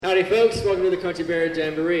Howdy folks, welcome to the Country Bear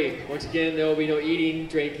Jamboree. Once again, there will be no eating,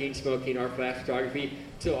 drinking, smoking, or flash photography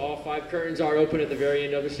until all 5 curtains are open at the very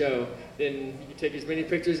end of the show. Then you can take as many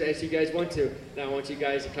pictures as you guys want to. Now I want you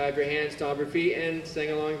guys to clap your hands, stomp your feet, and sing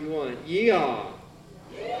along if you want. Yeehaw!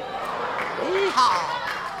 Yeehaw!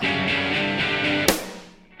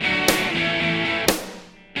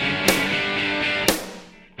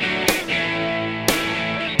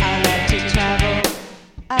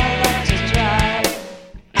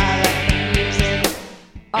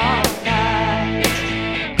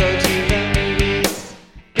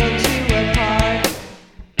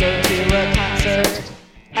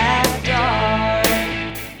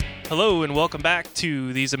 Hello and welcome back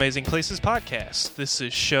to These Amazing Places podcast. This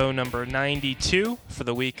is show number 92 for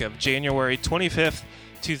the week of January 25th,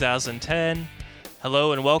 2010.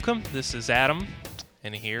 Hello and welcome. This is Adam,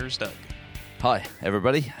 and here's Doug. Hi,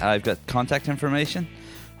 everybody. I've got contact information.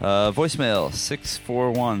 Voicemail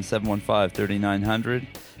 641-715-3900,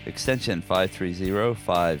 extension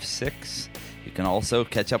 53056. You can also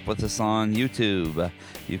catch up with us on YouTube.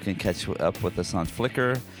 You can catch up with us on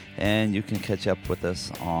Flickr, and you can catch up with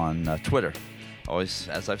us on Twitter. Always,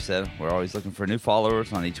 as I've said, we're always looking for new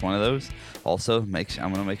followers on each one of those. Also, I'm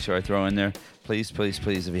going to make sure I throw in there, please,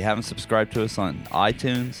 if you haven't subscribed to us on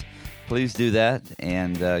iTunes, please do that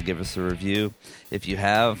and give us a review. If you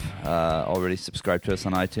have already subscribed to us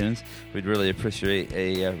on iTunes, we'd really appreciate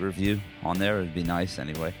a review on there. It'd be nice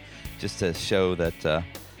anyway, just to show that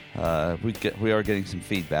we are getting some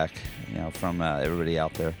feedback, from everybody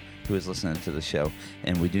out there who is listening to the show,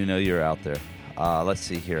 and we do know you're out there. Let's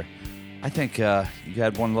see here. I think you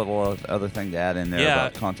had one little other thing to add in there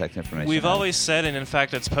about contact information. We've always said, and in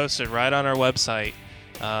fact it's posted right on our website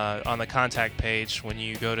on the contact page when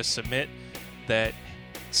you go to submit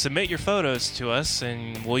your photos to us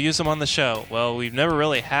and we'll use them on the show. Well, we've never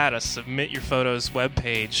really had a submit your photos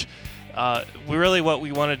webpage. What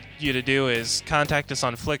we wanted you to do is contact us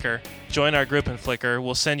on Flickr, join our group in Flickr.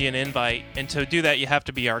 We'll send you an invite, and to do that you have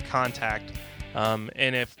to be our contact.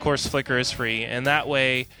 And of course Flickr is free, and that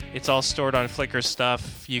way it's all stored on Flickr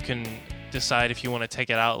stuff. You can decide if you want to take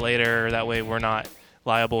it out later. That way we're not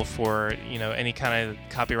liable for any kind of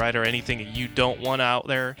copyright or anything that you don't want out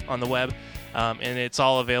there on the web. And it's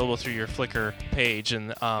all available through your Flickr page.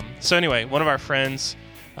 And so anyway, one of our friends,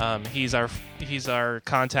 he's our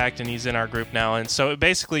contact, and he's in our group now. And so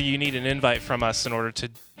basically you need an invite from us in order to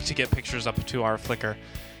get pictures up to our Flickr.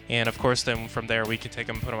 And of course then from there we can take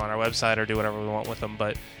them and put them on our website or do whatever we want with them.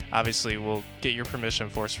 But obviously we'll get your permission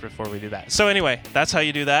first before we do that. So anyway, that's how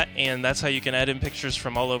you do that. And that's how you can add in pictures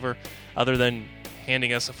from all over, other than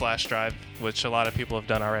handing us a flash drive, which a lot of people have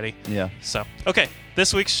done already. Yeah. So, okay.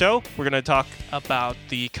 This week's show, we're going to talk about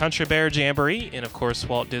the Country Bear Jamboree and, of course,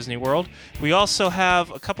 Walt Disney World. We also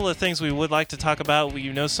have a couple of things we would like to talk about. We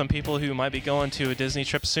know some people who might be going to a Disney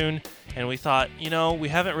trip soon, and we thought, we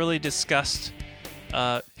haven't really discussed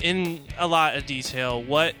in a lot of detail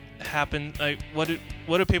what happened. Like, what do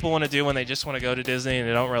people want to do when they just want to go to Disney and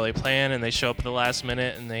they don't really plan, and they show up at the last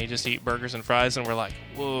minute and they just eat burgers and fries, and we're like,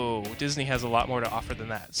 whoa, Disney has a lot more to offer than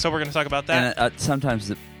that. So we're going to talk about that. And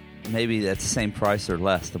sometimes maybe that's the same price or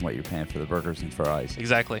less than what you're paying for the burgers and fries.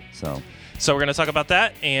 Exactly. So we're going to talk about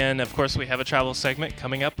that, and of course we have a travel segment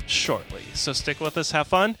coming up shortly. So stick with us, have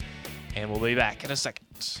fun, and we'll be back in a second.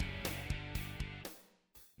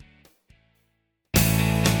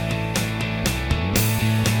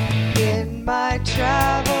 In my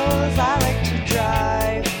travels, I like to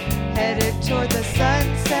drive, headed toward the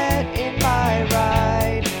sunset in my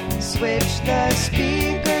ride. Switch the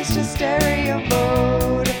speakers to stereo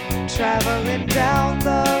mode, traveling down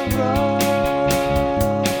the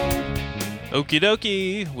road. Okie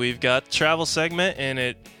dokie, we've got the travel segment, and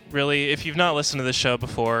it really, if you've not listened to the show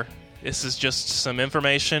before, this is just some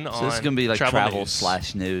information on. So this is going to be like travel news.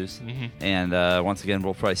 /news. Mm-hmm. And once again,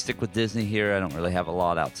 we'll probably stick with Disney here. I don't really have a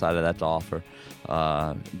lot outside of that to offer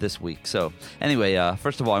this week. So anyway,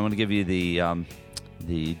 first of all, I want to give you the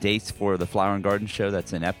dates for the Flower and Garden Show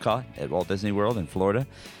that's in Epcot at Walt Disney World in Florida.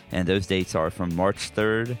 And those dates are from March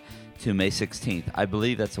 3rd to May 16th. I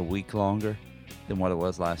believe that's a week longer than what it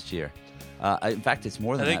was last year. In fact, it's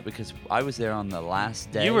more than that because I was there on the last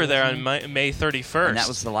day. You were there on May 31st. And that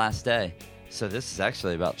was the last day. So this is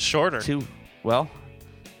actually about shorter. Yeah,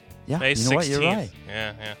 May 16th. You know what? You're right.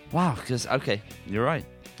 Yeah. Wow, you're right.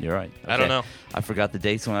 Okay. I don't know. I forgot the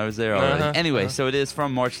dates when I was there already. Anyway, so it is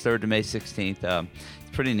from March 3rd to May 16th. It's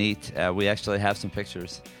pretty neat. We actually have some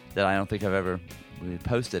pictures that I don't think I've ever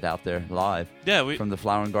posted out there live. Yeah, from the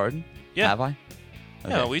Flower and Garden. Yeah. Have I?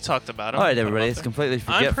 Okay. Yeah, we talked about them. All right, everybody. It's a completely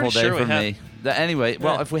forgetful day for me. Anyway,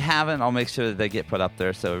 well, if we haven't, I'll make sure that they get put up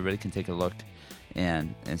there so everybody can take a look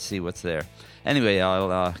and see what's there. Anyway,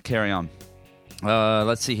 I'll carry on.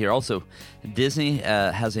 Let's see here. Also, Disney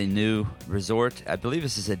has a new resort. I believe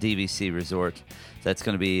this is a DVC resort that's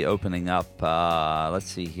going to be opening up. Let's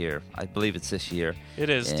see here. I believe it's this year. It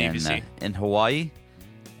is DVC. In Hawaii.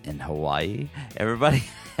 In Hawaii, everybody.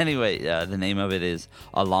 Anyway, the name of it is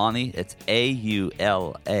Aulani. It's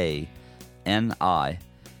Aulani.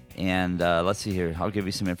 And let's see here. I'll give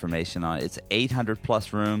you some information on it. It's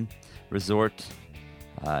 800-plus room resort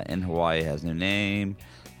in Hawaii. It has no name.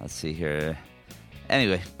 Let's see here.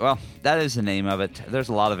 Anyway, well, that is the name of it. There's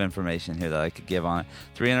a lot of information here that I could give on it.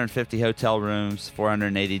 350 hotel rooms,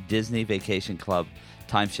 480 Disney Vacation Club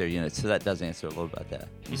timeshare units. So that does answer a little about that.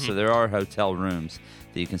 Mm-hmm. So there are hotel rooms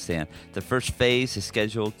that you can stay in. The first phase is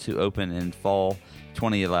scheduled to open in fall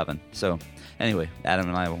 2011. So anyway, Adam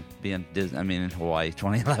and I will be in Hawaii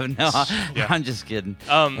 2011. No, yeah. I'm just kidding.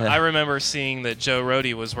 I remember seeing that Joe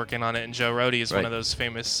Rohde was working on it, and Joe Rohde is one of those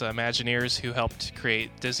famous Imagineers who helped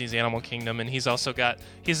create Disney's Animal Kingdom, and he's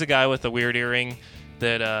the guy with the weird earring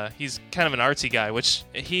that he's kind of an artsy guy, which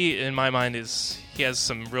he, in my mind, he has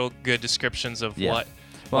some real good descriptions of why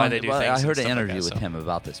they do things. I heard an interview interview with him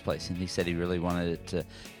about this place, and he said he really wanted it to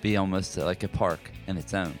be almost like a park in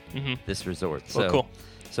its own, this resort. So, cool.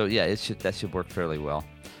 So yeah, that should work fairly well.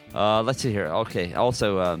 Let's see here. Okay.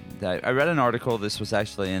 Also, I read an article. This was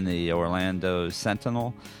actually in the Orlando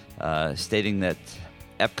Sentinel, stating that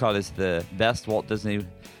Epcot is the best Walt Disney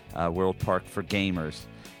World park for gamers.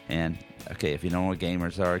 And okay, if you don't know what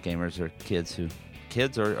gamers are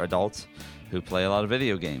kids or adults who play a lot of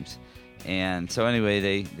video games. And so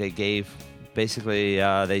anyway, they gave basically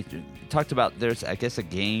they talked about there's I guess a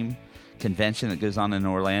game convention that goes on in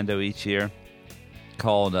Orlando each year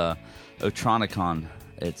called Otronicon.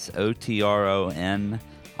 It's OTRONICON.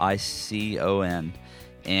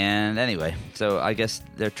 And anyway, so I guess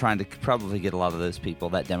they're trying to probably get a lot of those people,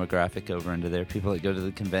 that demographic, over into there. People that go to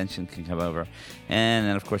the convention can come over. And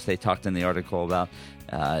then, of course, they talked in the article about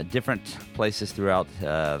different places throughout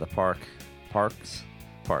the park,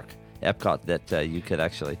 Epcot, that you could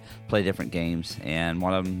actually play different games. And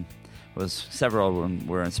one of them was, several of them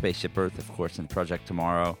were in Spaceship Earth, of course, in Project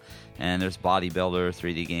Tomorrow. And there's Bodybuilder,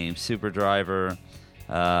 3D games, Super Driver,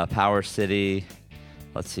 Power City.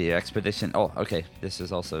 Let's see, Expedition. Oh, okay. This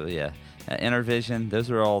is also, Intervision.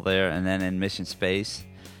 Those are all there. And then in Mission Space,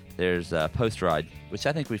 there's Post Ride, which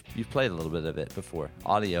I think you've played a little bit of it before.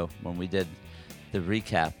 Audio, when we did the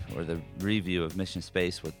recap or the review of Mission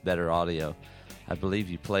Space with better audio. I believe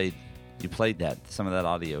you played some of that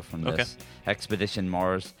audio from this. Expedition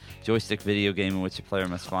Mars, joystick video game in which a player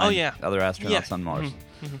must find other astronauts on Mars.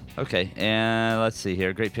 Mm-hmm. Okay, and let's see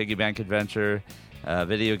here. Great Piggy Bank Adventure.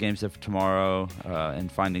 Video Games of Tomorrow,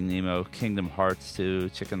 and Finding Nemo, Kingdom Hearts 2,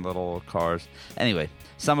 Chicken Little, Cars. Anyway,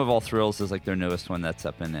 Sum of All Thrills is like their newest one that's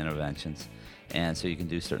up in Interventions. And so you can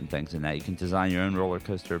do certain things in that. You can design your own roller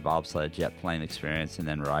coaster, bobsled, jet plane experience, and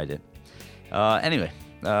then ride it. Anyway,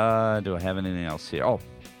 do I have anything else here? Oh,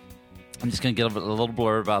 I'm just going to get a little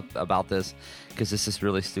blurb about this, because this is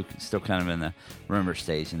really still kind of in the rumor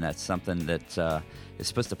stage, and that's something that is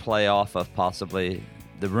supposed to play off of possibly.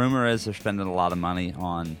 The rumor is they're spending a lot of money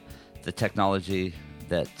on the technology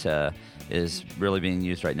that is really being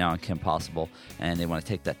used right now in Kim Possible, and they want to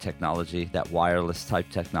take that technology, that wireless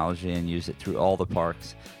type technology, and use it through all the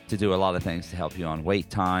parks to do a lot of things to help you on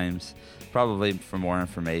wait times, probably for more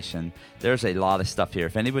information. There's a lot of stuff here.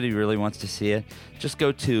 If anybody really wants to see it, just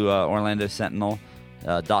go to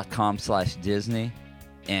orlandosentinel.com/Disney,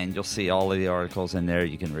 and you'll see all of the articles in there.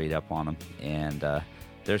 You can read up on them, and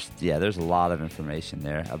there's a lot of information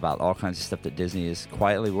there about all kinds of stuff that Disney is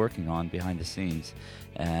quietly working on behind the scenes,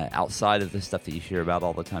 outside of the stuff that you hear about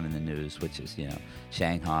all the time in the news, which is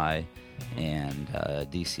Shanghai and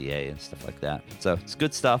DCA and stuff like that. So it's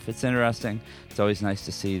good stuff. It's interesting. It's always nice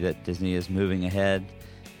to see that Disney is moving ahead,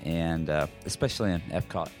 and especially in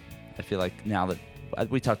Epcot. I feel like now that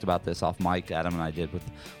we talked about this off mic, Adam and I did, with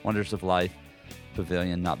Wonders of Life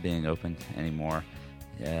Pavilion not being open anymore.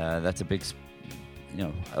 That's a big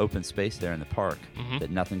open space there in the park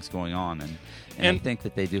that nothing's going on, and I think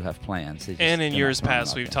that they do have plans. And in years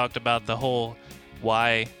past, we've talked about the whole,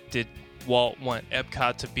 why did Walt want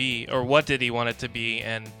Epcot to be, or what did he want it to be,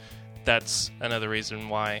 and that's another reason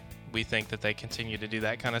why we think that they continue to do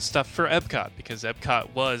that kind of stuff for Epcot, because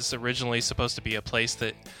Epcot was originally supposed to be a place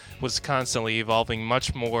that was constantly evolving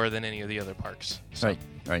much more than any of the other parks. So.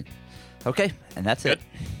 Right. Okay, and that's it.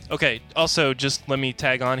 Okay, also, just let me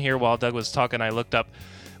tag on here while Doug was talking. I looked up.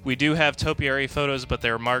 We do have topiary photos, but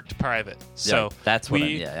they're marked private. So that's what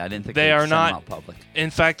I didn't think they are not out public.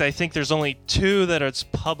 In fact, I think there's only 2 that are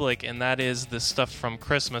public, and that is the stuff from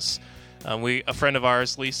Christmas A friend of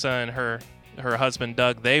ours, Lisa, and her husband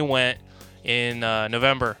Doug, they went in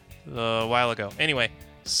November a while ago. Anyway,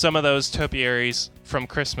 some of those topiaries from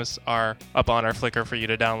Christmas are up on our Flickr for you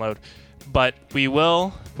to download. But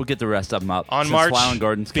we'll get the rest of them up on since March. Flower and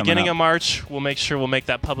Garden's beginning coming up. of March. We'll make sure we'll make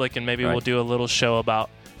that public, and maybe we'll do a little show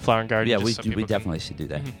about Flower and Garden. Yeah, just we definitely should do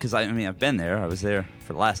that, because I've been there. I was there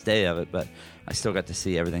for the last day of it, but I still got to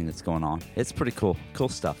see everything that's going on. It's pretty cool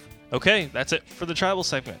stuff. Okay, that's it for the travel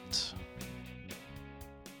segment.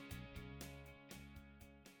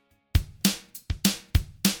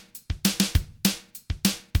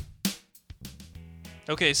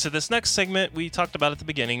 Okay, so this next segment we talked about at the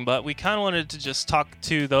beginning, but we kind of wanted to just talk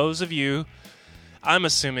to those of you. I'm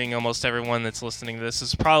assuming almost everyone that's listening to this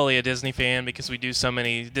is probably a Disney fan, because we do so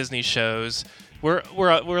many Disney shows. We're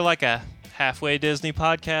like a halfway Disney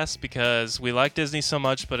podcast, because we like Disney so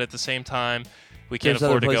much, but at the same time we can't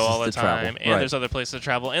afford to go all the time, and there's other places to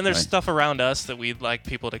travel, and there's stuff around us that we'd like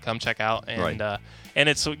people to come check out, and and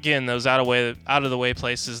it's again those out of the way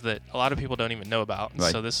places that a lot of people don't even know about.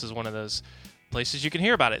 So this is one of those places you can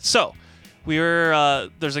hear about it. So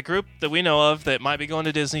there's a group that we know of that might be going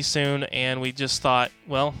to Disney soon, and we just thought,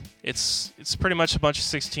 well, it's pretty much a bunch of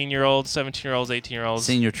 16-year-olds, 17-year-olds, 18-year-olds.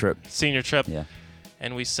 Senior trip. Yeah.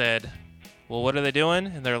 And we said, well, what are they doing?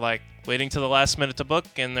 And they're like waiting till the last minute to book,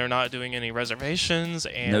 and they're not doing any reservations.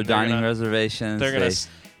 And no dining reservations. They're going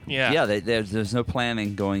to... there's no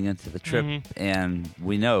planning going into the trip, and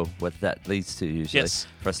we know what that leads to usually. Yes.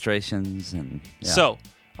 Frustrations and... Yeah. So...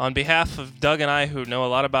 on behalf of Doug and I, who know a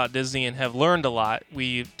lot about Disney and have learned a lot,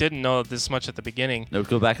 we didn't know this much at the beginning. No,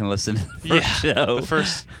 go back and listen to the first show. The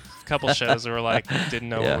first couple shows we were like, didn't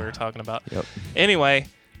know what we were talking about. Yep. Anyway,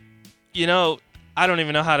 I don't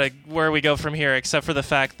even know where we go from here, except for the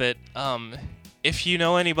fact that if you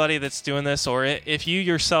know anybody that's doing this, or if you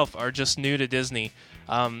yourself are just new to Disney,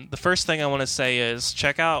 the first thing I want to say is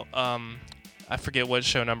check out, I forget what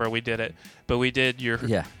show number we did it, but we did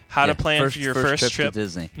how to plan for your first trip to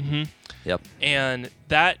Disney. Mm-hmm. Yep. And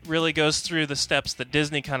that really goes through the steps that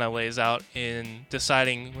Disney kind of lays out in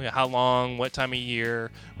deciding how long, what time of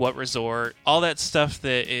year, what resort, all that stuff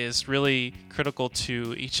that is really critical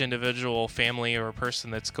to each individual family or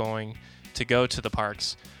person that's going to go to the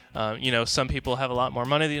parks. Some people have a lot more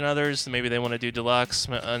money than others. Maybe they want to do deluxe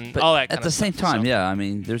and all that kind of stuff. At the same time, I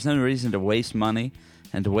mean, there's no reason to waste money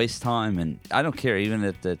and to waste time, and I don't care, even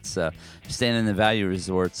if it's staying in the value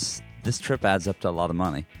resorts, this trip adds up to a lot of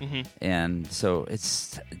money. Mm-hmm. And so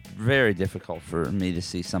it's very difficult for me to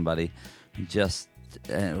see somebody just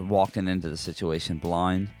walking into the situation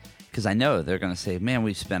blind, because I know they're going to say, man,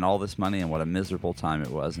 we spent all this money and what a miserable time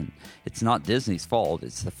it was. And it's not Disney's fault.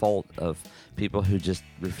 It's the fault of people who just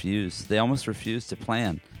refuse. They almost refuse to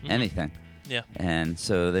plan anything. Yeah. And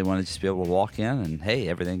so they want to just be able to walk in and, hey,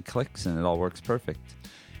 everything clicks and it all works perfect.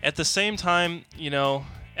 At the same time,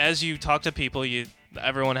 as you talk to people,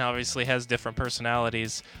 everyone obviously has different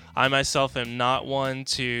personalities. I myself am not one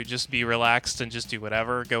to just be relaxed and just do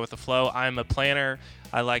whatever, go with the flow. I'm a planner.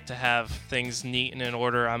 I like to have things neat and in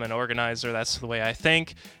order. I'm an organizer. That's the way I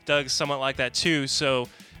think. Doug's somewhat like that too. So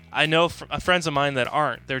I know friends of mine that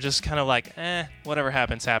aren't. They're just kind of like, whatever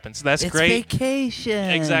happens, happens. That's great. It's vacation.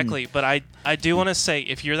 Exactly. But I do want to say,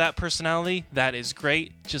 if you're that personality, that is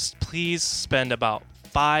great. Just please spend about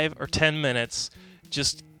 5 or 10 minutes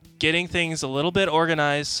just getting things a little bit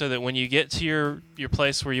organized so that when you get to your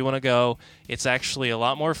place where you want to go, it's actually a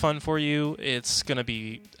lot more fun for you. It's going to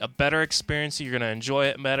be a better experience. You're going to enjoy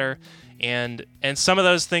it better. And some of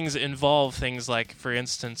those things involve things like, for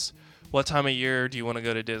instance, what time of year do you want to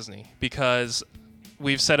go to Disney? Because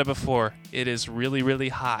we've said it before, it is really, really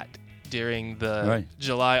hot during the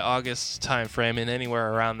July, August time frame and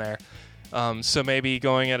anywhere around there. So maybe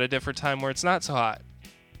going at a different time where it's not so hot.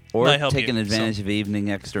 Or taking advantage of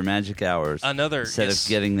evening extra magic hours. Instead of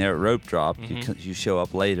getting there at rope drop, you show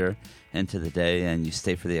up later into the day and you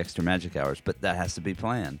stay for the extra magic hours. But that has to be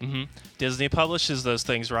planned. Mm-hmm. Disney publishes those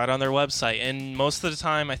things right on their website. And most of the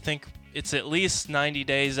time, I think it's at least 90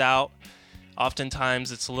 days out.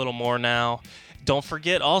 Oftentimes, it's a little more now. Don't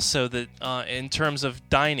forget also that in terms of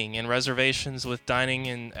dining and reservations with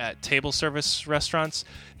dining at table service restaurants,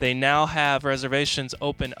 they now have reservations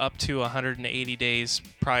open up to 180 days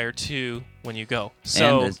prior to when you go.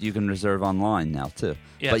 So, and you can reserve online now too.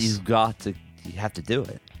 Yes. But you have to do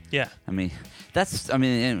it. Yeah. I mean,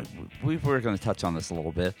 and we were going to touch on this a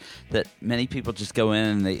little bit, that many people just go in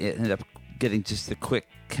and they end up getting just the quick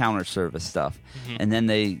counter service stuff. And then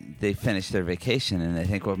they finish their vacation and they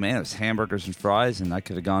think, well, man, it was hamburgers and fries, and I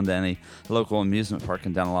could have gone to any local amusement park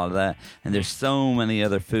and done a lot of that. And there's so many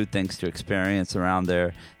other food things to experience around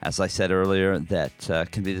there, as I said earlier, that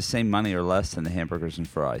can be the same money or less than the hamburgers and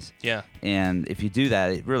fries. Yeah. And if you do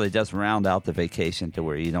that, it really does round out the vacation to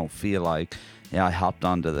where you don't feel like, I hopped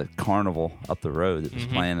onto the carnival up the road that was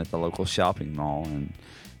playing at the local shopping mall.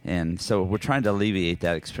 And so we're trying to alleviate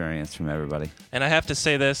that experience from everybody. And I have to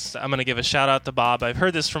say this, I'm going to give a shout out to Bob. I've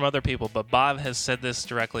heard this from other people, but Bob has said this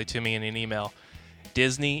directly to me in an email.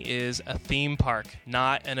 Disney is a theme park,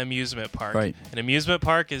 not an amusement park. Right. An amusement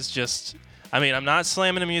park is just, I'm not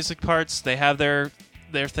slamming amusement parks. They have their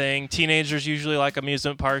thing. Teenagers usually like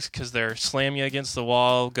amusement parks because they're slam you against the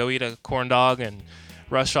wall, go eat a corn dog, and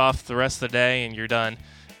rush off the rest of the day, and you're done.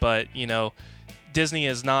 But, Disney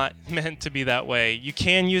is not meant to be that way. You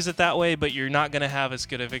can use it that way, but you're not going to have as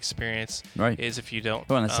good of experience as if you don't.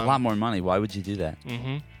 Well, and it's a lot more money. Why would you do that?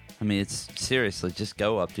 Mm-hmm. I mean, it's seriously, just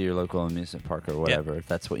go up to your local amusement park or whatever if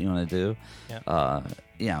that's what you want to do.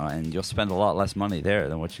 And you'll spend a lot less money there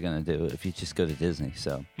than what you're going to do if you just go to Disney.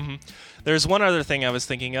 So There's one other thing I was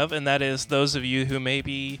thinking of, and that is those of you who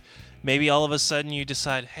maybe all of a sudden you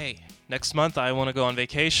decide, hey, next month I want to go on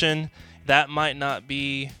vacation. That might not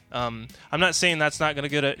be. I'm not saying that's not going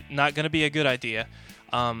to be a good idea,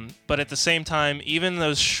 but at the same time, even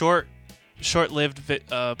those short-lived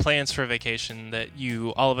plans for a vacation that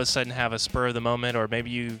you all of a sudden have a spur of the moment, or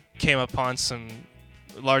maybe you came upon some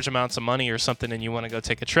large amounts of money or something and you want to go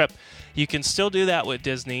take a trip, you can still do that with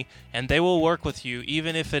Disney, and they will work with you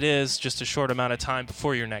even if it is just a short amount of time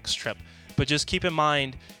before your next trip. But just keep in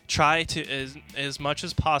mind, try to, as much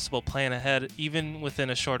as possible, plan ahead, even within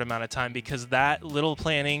a short amount of time, because that little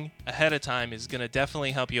planning ahead of time is going to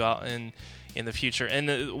definitely help you out in the future.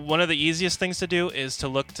 And one of the easiest things to do is to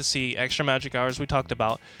look to see extra magic hours we talked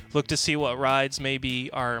about. Look to see what rides maybe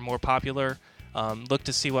are more popular. Look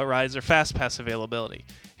to see what rides are fast pass availability.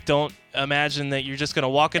 Don't imagine that you're just going to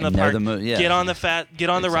walk in the park, get on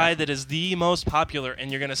the ride that is the most popular, and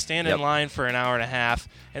you're going to stand in line for an hour and a half,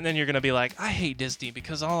 and then you're going to be like, I hate Disney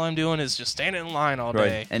because all I'm doing is just standing in line all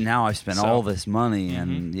day. And now I spent all this money,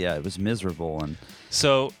 and it was miserable. And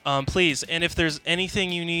so please, and if there's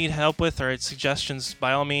anything you need help with or suggestions,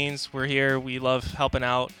 by all means, we're here. We love helping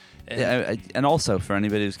out. And also for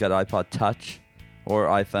anybody who's got iPod Touch or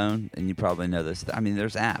iPhone, and you probably know this. I mean,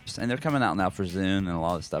 there's apps, and they're coming out now for Zune and a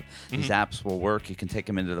lot of stuff. These apps will work. You can take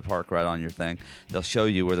them into the park right on your thing. They'll show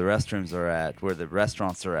you where the restrooms are at, where the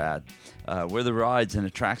restaurants are at, where the rides and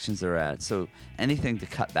attractions are at. So anything to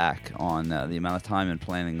cut back on the amount of time and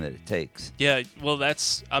planning that it takes. Yeah, well,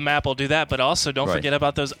 that's a map will do that, but also don't forget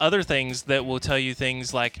about those other things that will tell you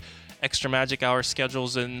things like extra magic hour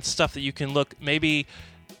schedules and stuff that you can look. Maybe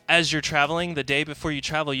as you're traveling, the day before you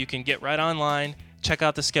travel, you can get right online, check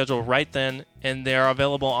out the schedule right then, and they're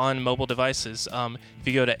available on mobile devices. If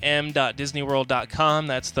you go to m.disneyworld.com,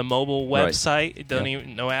 that's the mobile website.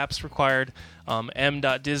 No apps required.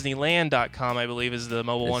 m.disneyland.com, I believe, is the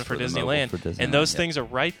mobile one for Disneyland. And those things are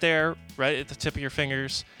right there, right at the tip of your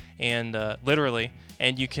fingers, and literally.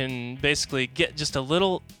 And you can basically get just a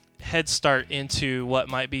little head start into what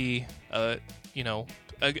might be, an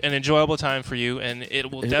enjoyable time for you, and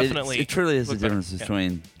it will definitely. It truly is the difference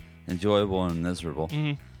between enjoyable and miserable.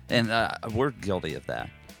 And we're guilty of that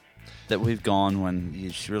we've gone when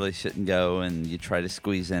you really shouldn't go, and you try to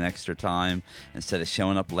squeeze in extra time instead of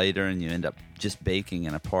showing up later, and you end up just baking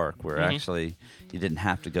in a park where actually you didn't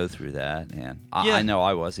have to go through that. And I know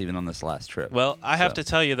I was, even on this last trip. Well, I have to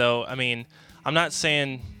tell you though, I mean, I'm not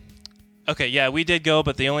saying we did go,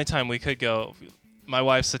 but the only time we could go, my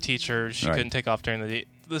wife's a teacher, she couldn't take off during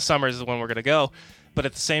the summers is when we're going to go. But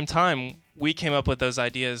at the same time, we came up with those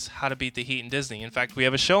ideas, how to beat the heat in Disney. In fact, we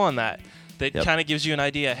have a show on that kind of gives you an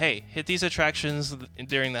idea. Hey, hit these attractions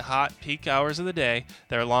during the hot peak hours of the day.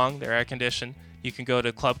 They're long, they're air conditioned. You can go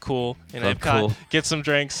to Club Cool in Epcot, get some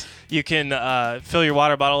drinks. You can fill your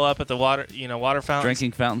water bottle up at the water fountains.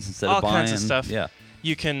 Drinking fountains instead of buying. All kinds of stuff. Yeah.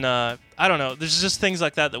 You can, I don't know, there's just things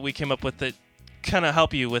like that we came up with that kind of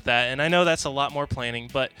help you with that. And I know that's a lot more planning,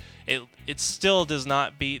 but it still does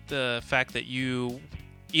not beat the fact that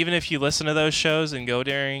even if you listen to those shows and go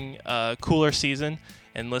during a cooler season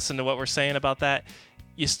and listen to what we're saying about that,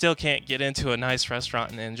 you still can't get into a nice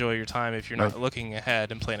restaurant and enjoy your time if you're not looking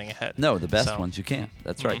ahead and planning ahead. No, the best ones you can't.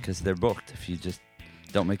 That's right, because they're booked. If you just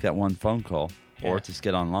don't make that one phone call or just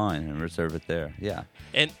get online and reserve it there. Yeah.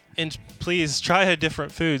 And please try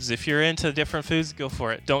different foods. If you're into different foods, go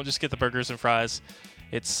for it. Don't just get the burgers and fries.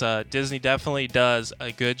 It's Disney definitely does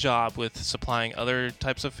a good job with supplying other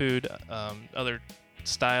types of food, other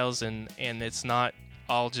styles, and it's not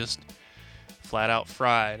all just flat out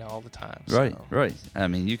fried all the time. Right, so. right. I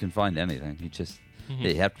mean, you can find anything. You just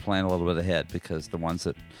you have to plan a little bit ahead, because the ones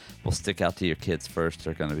that will stick out to your kids first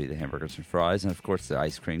are going to be the hamburgers and fries, and of course the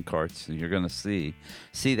ice cream carts. And you're going to see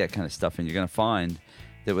that kind of stuff, and you're going to find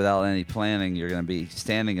that without any planning, you're going to be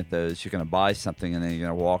standing at those. You're going to buy something, and then you're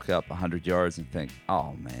going to walk up 100 yards and think,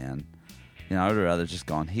 "Oh man, I'd rather just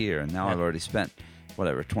gone here." And now I've already spent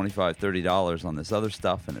whatever $25, $30 on this other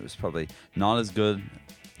stuff, and it was probably not as good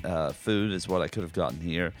food as what I could have gotten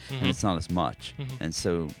here, and it's not as much. And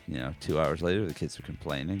so 2 hours later, the kids are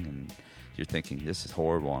complaining, and you're thinking, "This is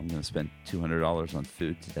horrible. I'm going to spend $200 on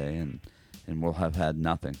food today, and we'll have had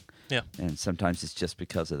nothing." Yeah. And sometimes it's just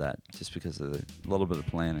because of that, just because of a little bit of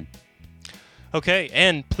planning. Okay,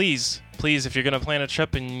 and please, if you're going to plan a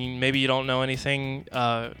trip and maybe you don't know anything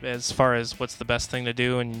as far as what's the best thing to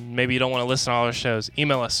do, and maybe you don't want to listen to all our shows,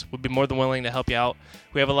 email us. We'd be more than willing to help you out.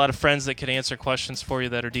 We have a lot of friends that could answer questions for you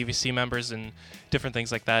that are DVC members and different things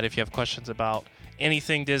like that. If you have questions about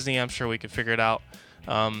anything Disney, I'm sure we could figure it out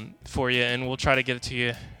for you, and we'll try to get it to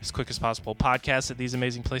you as quick as possible.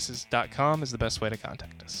 podcast@theseamazingplaces.com is the best way to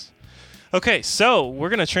contact us. Okay, so we're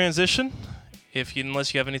going to transition.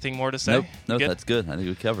 Unless you have anything more to say. Nope, that's good. I think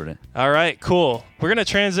we covered it. All right, cool. We're going to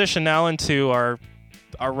transition now into our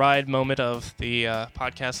ride moment of the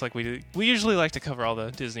podcast. Like we do. We usually like to cover all the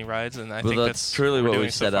Disney rides, and I think that's truly what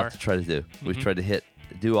we've so set out to try to do. We've tried to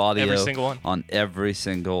do audio every single one on every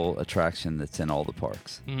single attraction that's in all the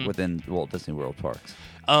parks within Walt Disney World parks.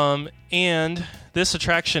 And this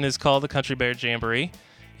attraction is called the Country Bear Jamboree,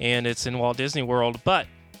 and it's in Walt Disney World. But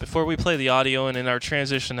before we play the audio and in our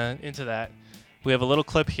transition into that, we have a little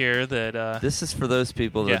clip here that... this is for those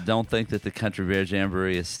people that don't think that the Country Bear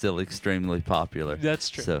Jamboree is still extremely popular. That's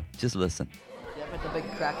true. So just listen. Yeah, put the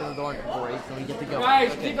big crack in the door before so we get to go.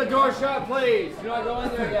 Guys, keep the door shut, please. Do not go in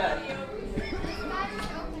there yet.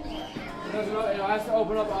 It has to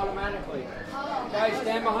open up automatically. Guys,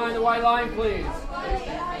 stand behind the white line, please.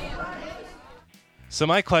 So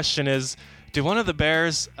my question is, do one of the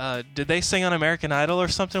bears, did they sing on American Idol or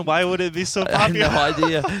something? Why would it be so popular? I have no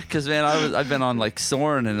idea. Because, man, I've been on,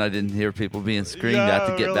 Soarin', and I didn't hear people being screamed at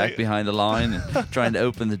to get back behind the line and trying to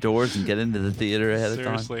open the doors and get into the theater ahead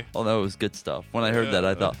of time. Although it was good stuff. When I heard that,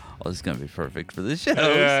 I thought, this is going to be perfect for this show.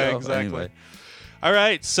 Yeah, so, exactly. Anyway. All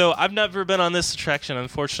right, so I've never been on this attraction,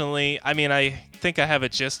 unfortunately. I mean, I think I have a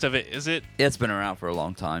gist of it. Is it? It's been around for a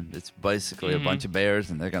long time. It's basically a bunch of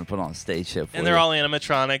bears, and they're going to put on a stage show for you. And they're all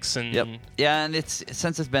animatronics. And Yep. Yeah, and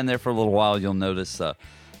since it's been there for a little while, you'll notice a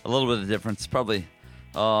little bit of difference. Probably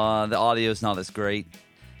the audio's not as great.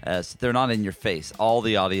 As they're not in your face. All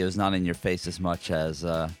the audio is not in your face as much as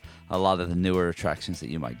a lot of the newer attractions that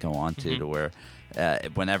you might go on to where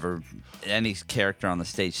whenever any character on the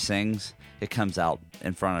stage sings, it comes out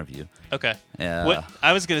in front of you. Okay. What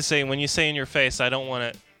I was going to say, when you say in your face, I don't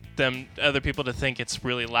want other people to think it's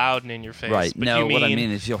really loud and in your face. Right. But No, what I mean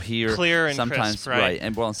is you'll hear clear and sometimes, crisp, right?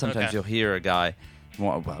 And sometimes you'll hear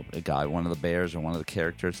one of the bears or one of the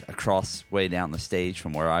characters across way down the stage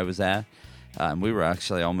from where I was at. We were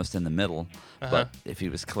actually almost in the middle, but if he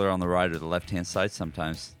was clear on the right or the left-hand side,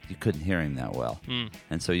 sometimes you couldn't hear him that well.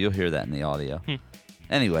 And so you'll hear that in the audio.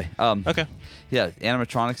 Anyway, okay. Yeah,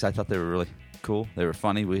 animatronics, I thought they were really cool. They were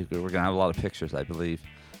funny. We're going to have a lot of pictures, I believe,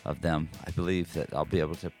 of them. I believe that I'll be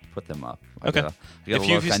able to put them up. Okay. I gotta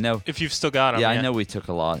look. I know if you've still got them. Yeah, I know we took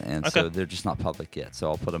a lot, and so they're just not public yet. So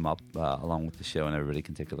I'll put them up along with the show, and everybody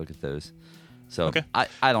can take a look at those. So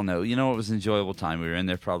I don't know. It was an enjoyable time. We were in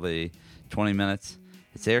there probably 20 minutes.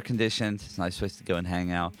 It's air conditioned. It's a nice place to go and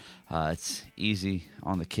hang out. It's easy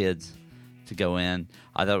on the kids to go in.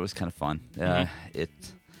 I thought it was kind of fun.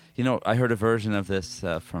 I heard a version of this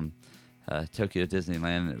from Tokyo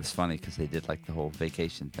Disneyland, and it was funny because they did the whole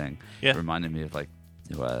vacation thing. Yeah. It reminded me of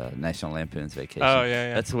National Lampoon's Vacation. Oh,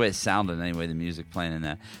 yeah. That's the way it sounded anyway, the music playing in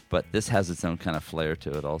that. But this has its own kind of flair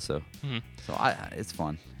to it also. So it's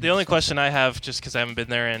fun. The only question I have, just because I haven't been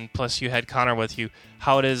there, and plus you had Connor with you,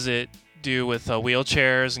 how does it do with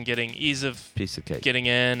wheelchairs and getting ease of piece of cake, getting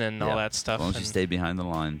in and all that stuff? As long as you stay behind the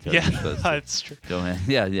line. That's true. Go in.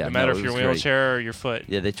 Yeah. No matter if you're wheelchair or your foot.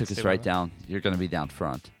 Yeah, they took us right down. You're going to be down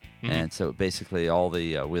front. And so basically all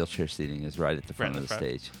the wheelchair seating is right at the front of the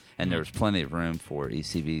stage. And there's plenty of room for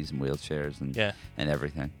ECVs and wheelchairs and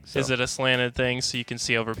everything. So. Is it a slanted thing so you can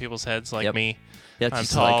see over people's heads like me? Yeah, I'm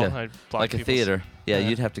just tall. like a theater. Yeah,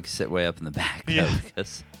 you'd have to sit way up in the back. Yeah.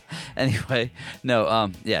 Because Anyway,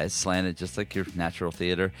 no, yeah, it's slanted just like your natural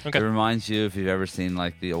theater. Okay. It reminds you, if you've ever seen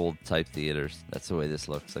like the old type theaters, that's the way this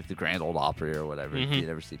looks, like the Grand Ole Opry or whatever. If you'd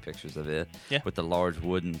ever see pictures of it, with the large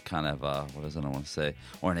wooden kind of what is it I want to say,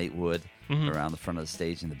 ornate wood around the front of the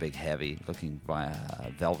stage and the big heavy looking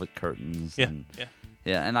velvet curtains. And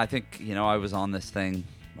I think I was on this thing.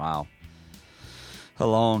 Wow, a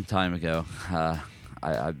long time ago.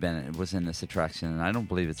 I was in this attraction, and I don't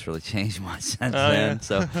believe it's really changed much since then. Yeah.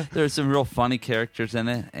 So there's some real funny characters in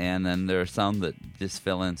it, and then there are some that just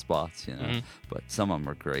fill in spots, But some of them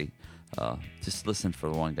are great. Just listen for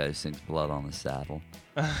the one guy who sings "Blood on the Saddle."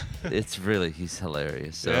 He's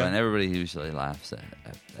hilarious. So and everybody usually laughs at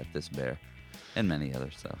this bear, and many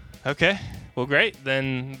others. So okay, well, great.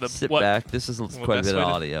 Then sit back. This is quite a bit of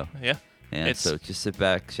audio. Yeah, and so just sit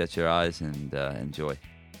back, shut your eyes, and enjoy.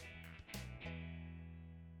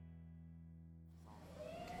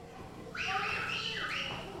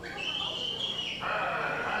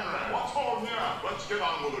 Get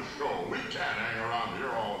on with the show. We can't hang around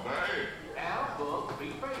here all day. Now, Bub, be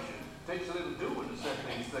patient. Takes a little doing to set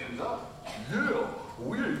these things up. Yeah,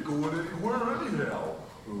 we ain't going anywhere anyhow.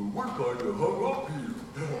 We're kind of hung up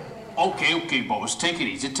here. Okay, boys. Take it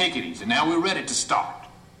easy. Now we're ready to start.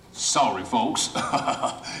 Sorry, folks.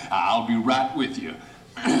 I'll be right with you.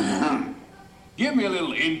 Give me a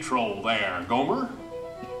little intro there, Gomer.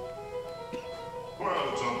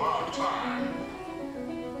 Well, it's about time.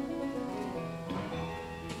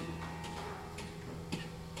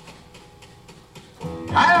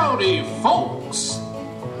 Howdy, folks!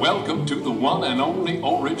 Welcome to the one and only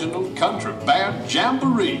original Country Bear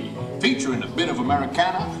Jamboree, featuring a bit of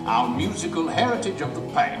Americana, our musical heritage of the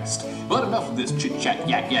past. But enough of this chit-chat,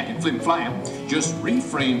 yak-yak, and flim-flam. Just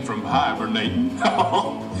refrain from hibernating,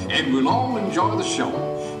 and we'll all enjoy the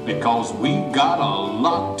show, because we've got a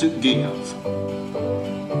lot to give.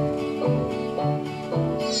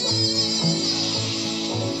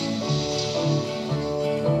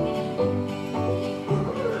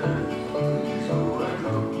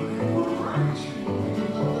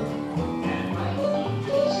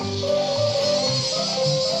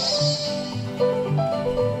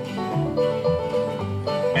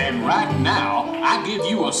 Now, I give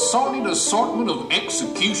you a sorted assortment of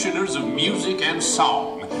executioners of music and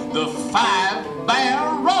song, the 5 Bear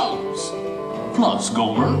Rows. Plus,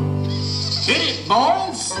 Gomer, hit it,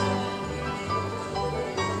 boys!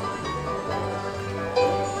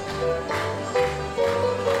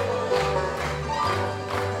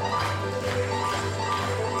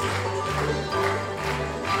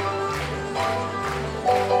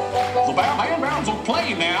 The Bear Bands will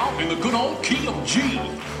play now in the good old key of G.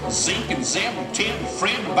 Zeke and Zeb and Ted and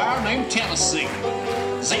Fred and a bear named Tennessee.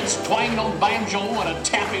 Zeke's twanging on banjo and a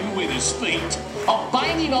tapping with his feet, a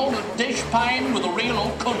banging on a dish pan with a real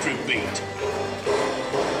old country beat.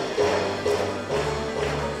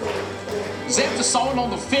 Zeb's a sawing on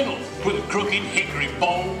the fiddle with a crooked hickory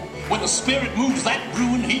bow. When the spirit moves that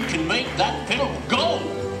ruin, he can make that fiddle go.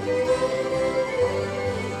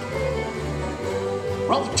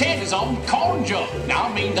 Brother Ted is on the corn jug. Now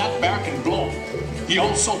I mean that bear can blow. He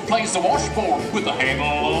also plays the washboard with the handle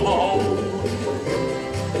of a hoe.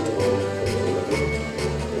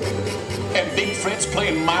 And Big Fred's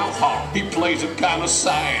playing mouth harp. He plays it kind of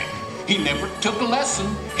sad. He never took a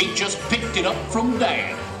lesson. He just picked it up from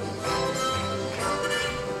Dad.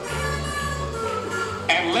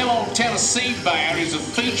 And little old Tennessee Bear is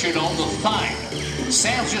featured on the thing.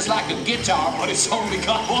 Sounds just like a guitar, but it's only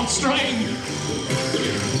got one string.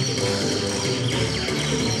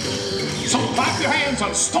 So clap your hands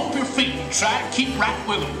and stomp your feet and try to keep right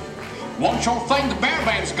with them. One sure thing the Bear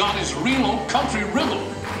Band's got is real old country rhythm.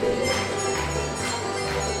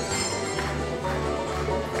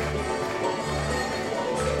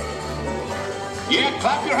 Yeah,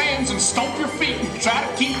 clap your hands and stomp your feet and try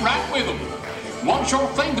to keep right with them. One sure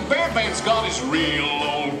thing the Bear Band's got is real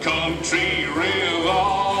old country rhythm.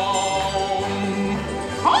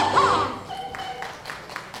 Ha-ha!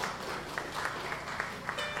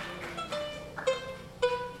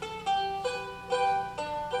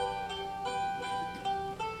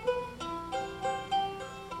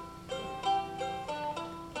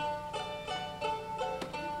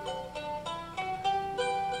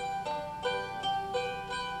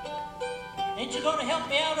 Ain't you going to help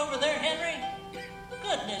me out over there, Henry?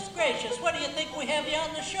 Goodness gracious, what do you think we have you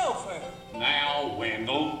on the show for? Now,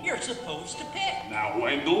 Wendell. You're supposed to pick. Now,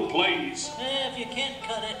 Wendell, please. If you can't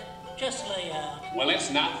cut it, just lay out. Well,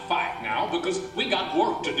 let's not fight now, because we got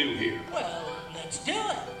work to do here. Well, let's do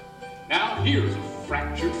it. Now, here's a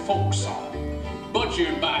fractured folk song,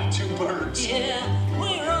 butchered by two birds. Yeah,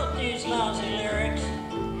 we wrote these lousy lyrics.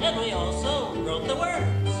 And we also wrote the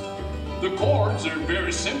words. The chords are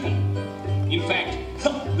very simple. In fact,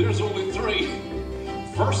 there's only 3.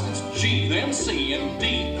 First it's G, then C, and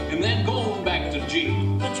D, and then going back to G.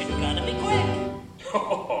 But you've got to be quick.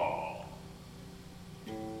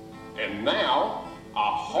 And now,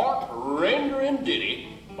 a heart-rendering ditty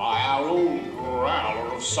by our own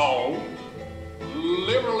growler of song,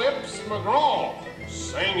 Liverlips McGraw.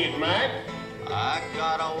 Sing it, Mac. I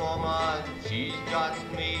got a woman, she's got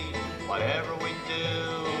me. Whatever we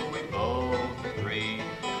do, we both agree.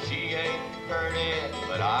 She ain't pretty,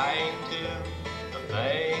 but I ain't too. The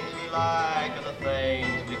things we like are the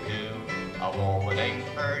things we do. A woman ain't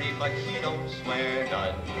pretty, but she don't swear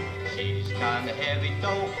none. She's kinda heavy,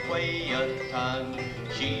 don't weigh a ton.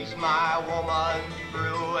 She's my woman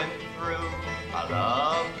through and through. I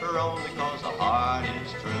love her only 'cause the heart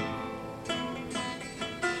is true.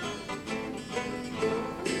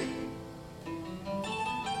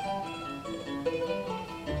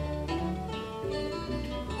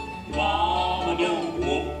 Mama don't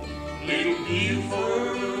whoop little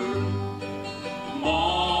Buford.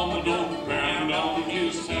 Mama don't pound on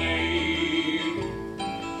his tail.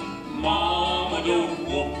 Mama don't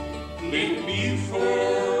whoop little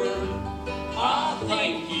Buford. I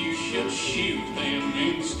think you should shoot them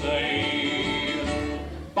instead.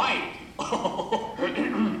 Bite!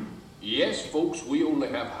 Yes, folks, we only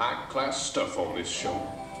have high-class stuff on this show.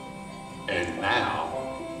 And now,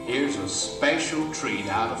 here's a special treat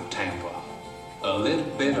out of Tampa. A little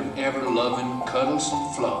bit of ever-loving cuddles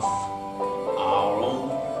and fluff. Our own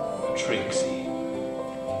Trixie.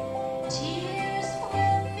 Tears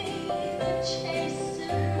will be the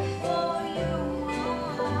chaser for your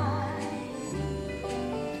mind.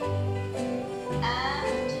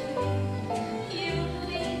 After you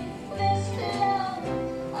leave this love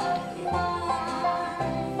of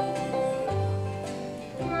mine,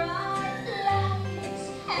 bright lights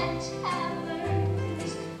and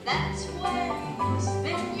taverns, that's where you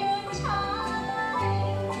spend your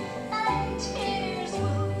time. And tears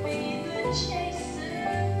will be the chaser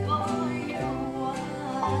for your wine.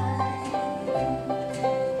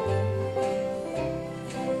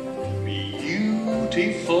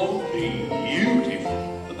 Beautiful, beautiful.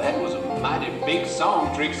 That was a mighty big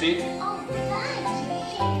song, Trixie. Oh, thanks,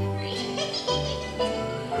 Henry.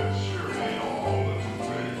 Sure ain't all that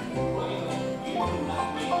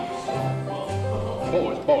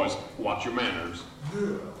Boys, watch your manners. Yeah,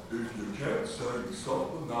 if you can't say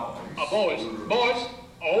something nice. Boys.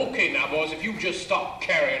 Okay now, boys, if you just stop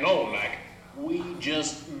carrying on like, we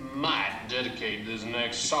just might dedicate this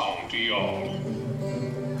next song to y'all.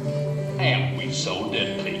 And we so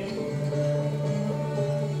dedicate.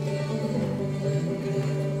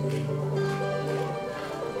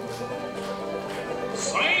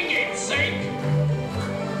 Sing it, sing!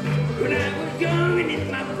 When I was young and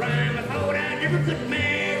in my prime, I thought I never could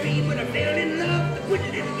marry, but I fell in love with a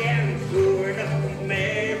pretty little gal, and sure enough we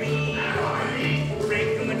married.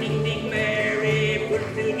 Ring-a-ding-ding Mary,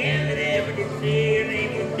 pretty little gal that ever did say her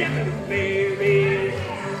name was definitely Mary.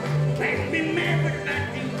 I've been married for about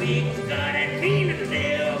 2 weeks, got that mean as the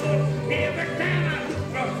devil. Every time I look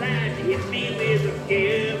cross-eyed, she hit me with a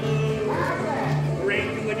gavel.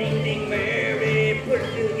 Ring-a-ding-ding Mary, pretty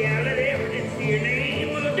little gal that ever did say her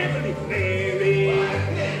name was definitely Mary.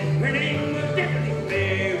 Her name was definitely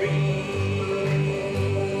Mary.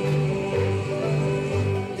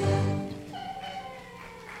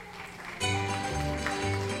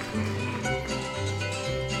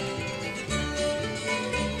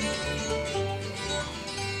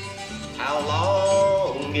 How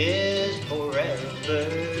long is forever?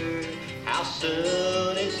 How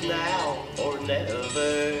soon is now or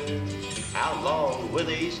never? How long will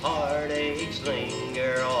these heartaches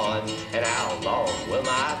linger on? And how long will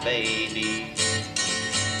my baby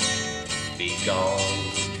be gone?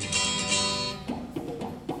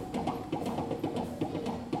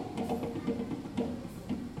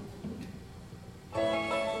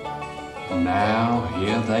 Now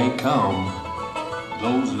here they come.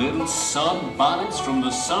 Those little sunbonnets from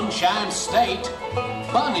the Sunshine State.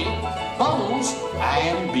 Bunny, Bubbles,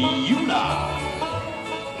 and Beulah.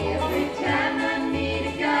 Every time I meet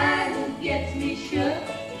a guy who gets me shook,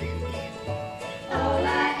 all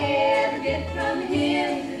I ever get from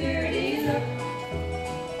him is a dirty look.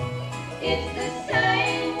 It's the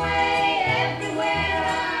same way everywhere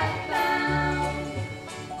I've found.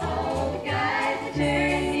 All the guys that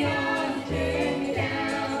turn me on, turn me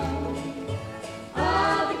down.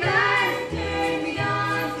 All the guys that turn me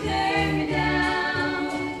on, turn me down.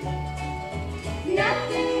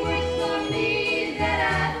 Nothing works for me that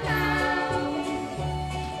I found.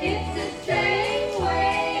 It's the same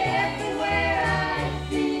way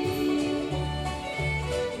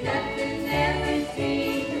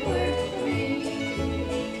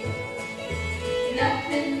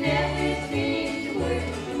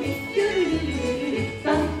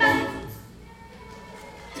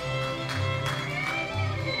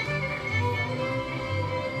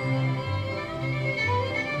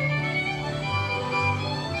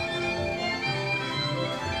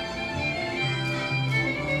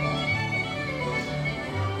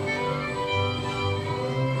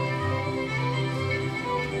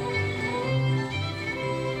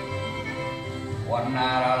One night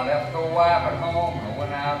I left the wife at home and I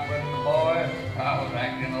went out with the boys. I was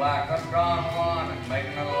acting like a drunk one and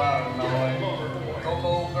making a lot of noise. The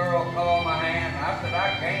old girl called my hand. I said,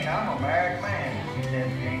 I can't, I'm a married man. She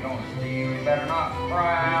said, if you ain't gonna steal, you better not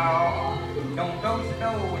growl. Don't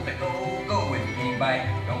do-si-do with the go-go. If you can't bite,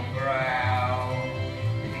 don't growl.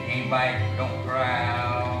 If you can't bite, don't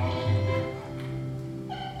growl.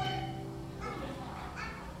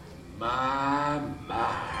 My.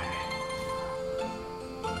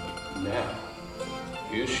 Now,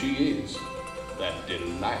 here she is, that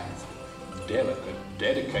delightful, delicate,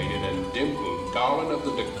 dedicated, and dimpled darling of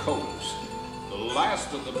the Dakotas, the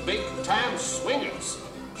last of the big-time swingers.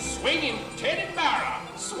 Swinging Teddy Barra.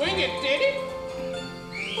 Swing it, Teddy.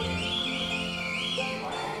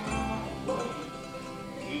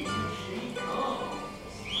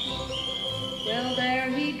 Well, there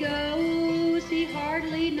he goes, he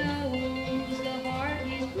hardly knows the heart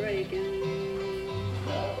he's breaking.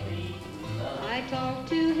 I talked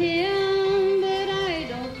to him, but I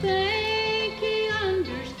don't think he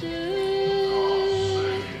understood.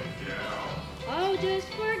 Oh, just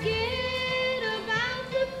forget about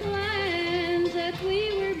the plans that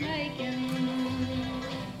we were making.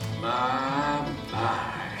 My.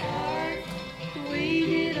 Heart, we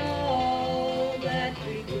did all that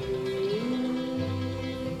we could.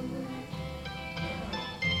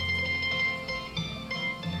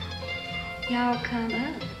 Y'all come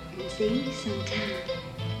up and see me sometime.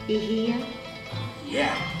 You hear?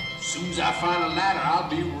 Yeah, as soon as I find a ladder, I'll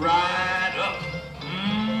be right up.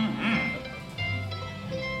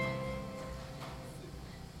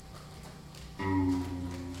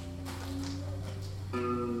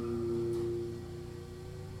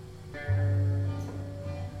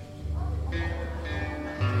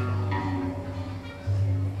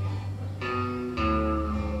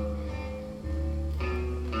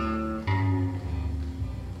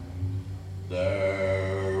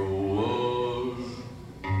 There was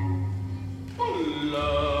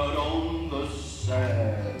blood on the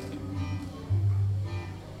sand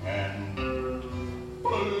and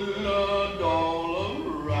blood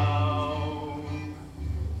all around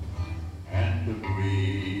and a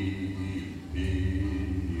great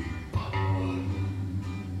big pond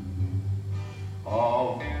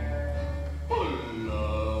of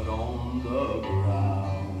blood on the ground.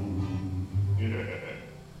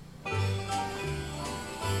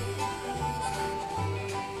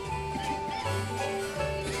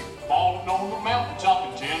 Falling on the mountaintop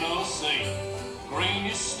in Tennessee,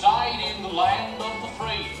 greenest state in the land of the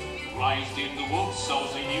free. Raised in the woods, so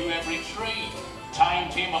he knew every tree.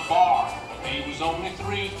 Tamed him a bar when he was only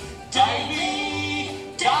 3. Davy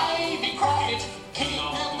Crockett, king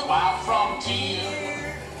of the wild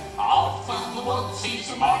frontier. Off in the woods, he's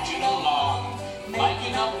marching along,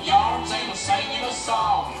 making up yarns and singing a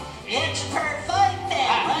song. It's perfect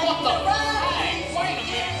now. What the? Hey, wait a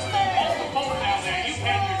minute. Hold the phone down there. You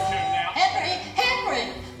had your tune now. Henry,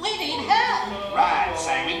 we need help. Right,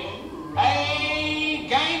 Sammy. Hey,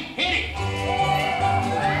 gang, hit it.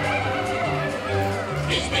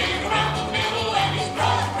 He's big around the middle and he's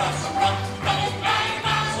broad across the front, running 90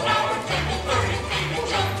 miles an hour, taking 30 feet a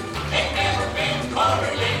jump. Ain't never been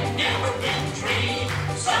cornered, ain't never been treed.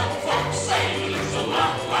 Some folks say he's a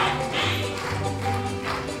lot like me.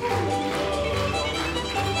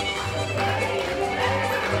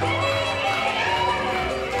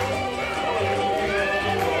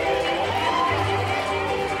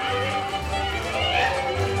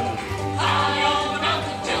 High on the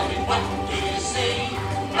mountain, tell me what do you see?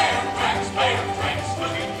 Bear tracks,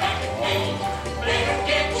 looking back at me. Better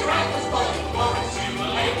get your ankles bulging, or it's too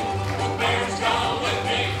late. The bear's gone with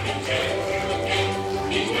me, and take you again.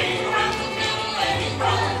 He's big around the middle and he's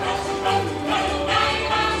broad across the front, running 90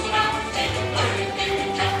 miles an hour, taking 30 feet a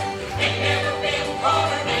jump. Ain't never been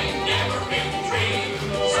cornered, ain't never been treed.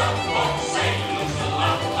 Some folks say he looks a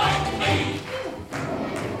lot like me.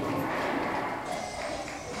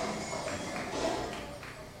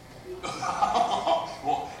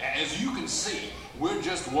 Well, as you can see, we're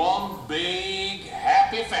just one big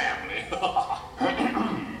happy family.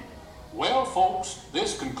 Well, folks,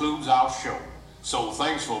 this concludes our show. So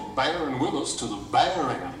thanks for bearing with us to the bare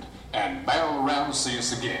end and barrel around to see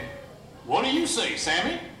us again. What do you say,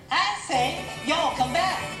 Sammy? I say, y'all come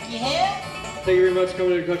back. You hear? Thank you very much for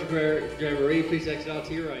coming to the Country Bear Jamboree. Please exit out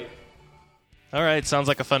to your right. All right, sounds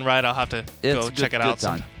like a fun ride. I'll have to go check it out. Good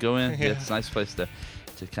time. Go in. Yeah. It's a nice place to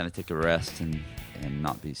kind of take a rest and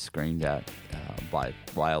not be screamed at by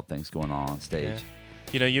wild things going on stage. Yeah.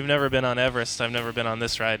 You know, you've never been on Everest. I've never been on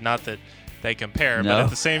this ride. Not that they compare. No. But at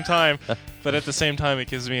the same time, it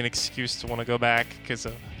gives me an excuse to want to go back because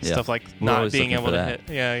of stuff like We're not always being looking able for to that.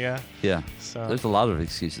 hit. Yeah. So There's a lot of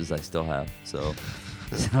excuses I still have, so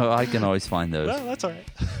I can always find those. Well, that's all right.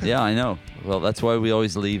 Yeah, I know. Well, that's why we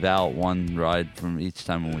always leave out one ride from each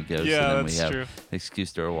time when we go. Yeah, so then that's we have true.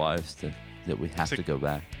 excuse to our wives that we have to go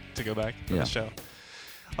back. To go back to Yeah. the show.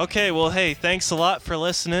 Okay, well, hey, thanks a lot for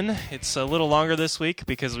listening. It's a little longer this week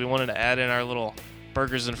because we wanted to add in our little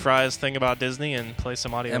burgers and fries thing about Disney and play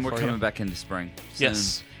some audio And for we're you. coming back into spring soon.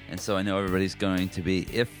 Yes. And so I know everybody's going to be,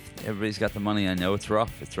 if everybody's got the money, I know it's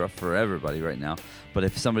rough. It's rough for everybody right now. But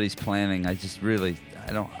if somebody's planning, I just really,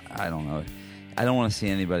 I don't know. I don't want to see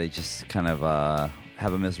anybody just kind of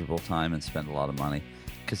have a miserable time and spend a lot of money,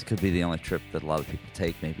 because it could be the only trip that a lot of people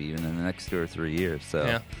take, maybe even in the next 2 or 3 years.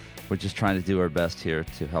 So we're just trying to do our best here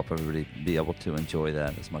to help everybody be able to enjoy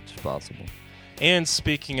that as much as possible. And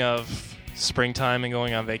speaking of springtime and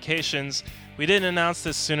going on vacations, we didn't announce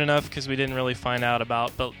this soon enough because we didn't really find out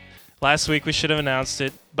about, but last week we should have announced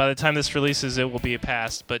it. By the time this releases, it will be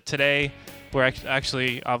past. But today, we're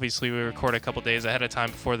actually, obviously, we record a couple days ahead of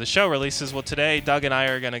time before the show releases. Well, today, Doug and I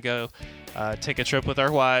are going to go take a trip with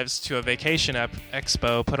our wives to a vacation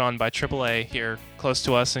expo put on by AAA here close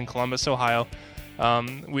to us in Columbus, Ohio.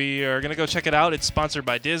 We are going to go check it out. It's sponsored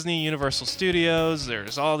by Disney, Universal Studios.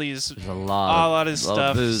 There's all these, There's a lot of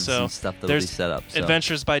stuff. booths So and stuff that'll there's be set up. So.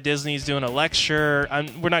 Adventures by Disney's doing a lecture.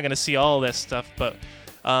 We're not going to see all this stuff, but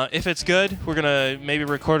if it's good, we're going to maybe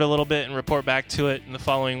record a little bit and report back to it in the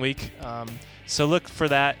following week. So look for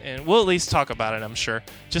that, and we'll at least talk about it, I'm sure,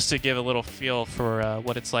 just to give a little feel for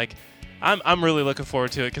what it's like. I'm really looking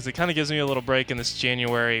forward to it because it kind of gives me a little break in this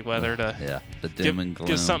January weather to the doom and gloom.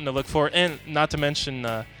 give something to look for. And not to mention,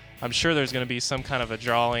 I'm sure there's going to be some kind of a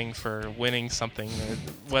drawing for winning something,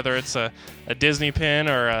 whether it's a Disney pin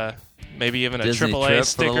or maybe even a Disney AAA trip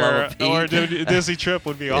sticker or a Disney trip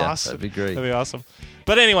would be awesome. That'd be great. That'd be awesome.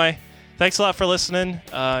 But anyway, thanks a lot for listening.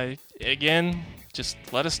 Again, just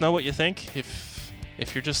let us know what you think.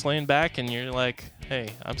 If you're just laying back and you're like, hey,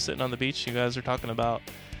 I'm sitting on the beach, you guys are talking about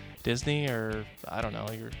Disney, or I don't know,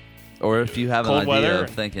 or if you have an cold idea weather.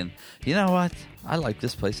 of thinking, you know what, I like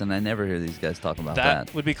this place and I never hear these guys talking about that.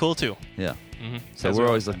 That would be cool too. Yeah. Mm-hmm. So we're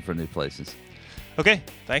always looking for new places. Okay,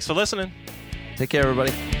 thanks for listening. Take care,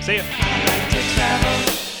 everybody. See ya. I like to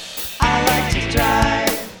travel, I like to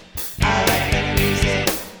drive, I like the music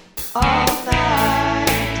all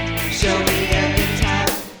night. Show me a good time,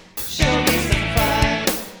 show me some fun,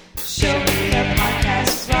 show me a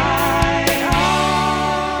podcast right on.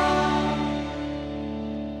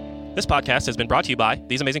 This podcast has been brought to you by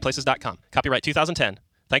theseamazingplaces.com. Copyright 2010.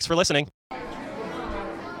 Thanks for listening.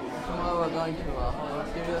 Tomorrow we're going to Hollywood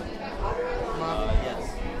Studios.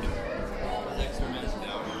 Yes. There's extra minutes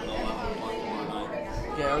now.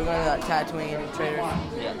 Yeah, we're going to that Tatooine Trader.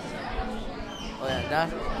 Yes. Oh yeah,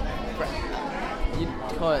 that's you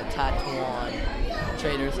call it Tatooine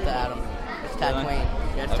Traders to Adam. It's Tatooine.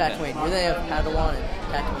 Yeah, it's Okay. Tatooine. They have Padawan and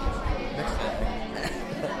Tatooine.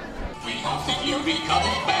 We hope that you'll be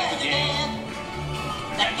coming back again,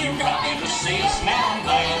 that you're coming to see us now and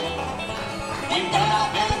then. We've done our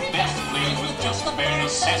very best to please with just the bare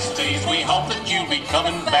necessities. We hope that you'll be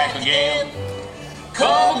coming back again.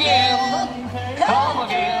 Come again, come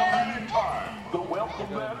again. The welcome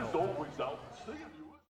mat is always out.